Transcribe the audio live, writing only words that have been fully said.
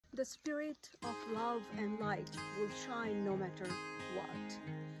the spirit of love and light will shine no matter what.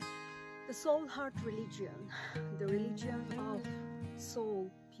 The soul heart religion, the religion of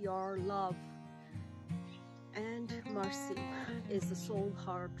soul, pure love and mercy, is the soul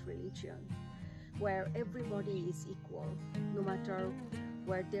heart religion, where everybody is equal, no matter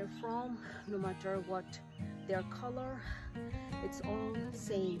where they're from, no matter what their color. It's all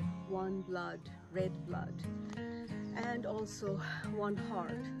same, one blood, red blood, and also one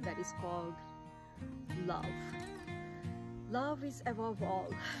heart that is called love. Love is above all,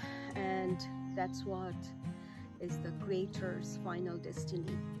 and that's what is the Creator's final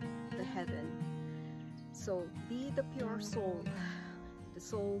destiny, the heaven. So be the pure soul, the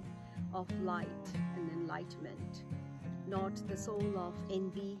soul of light and enlightenment, not the soul of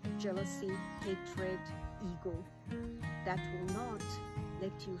envy, jealousy, hatred, ego. That will not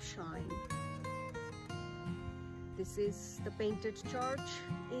let you shine. This is the painted church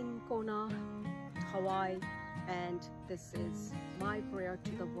in Kona, Hawaii, and this is my prayer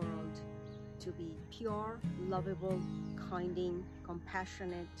to the world, to be pure, lovable, kinding,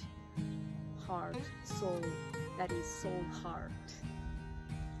 compassionate heart, soul, that is soul heart.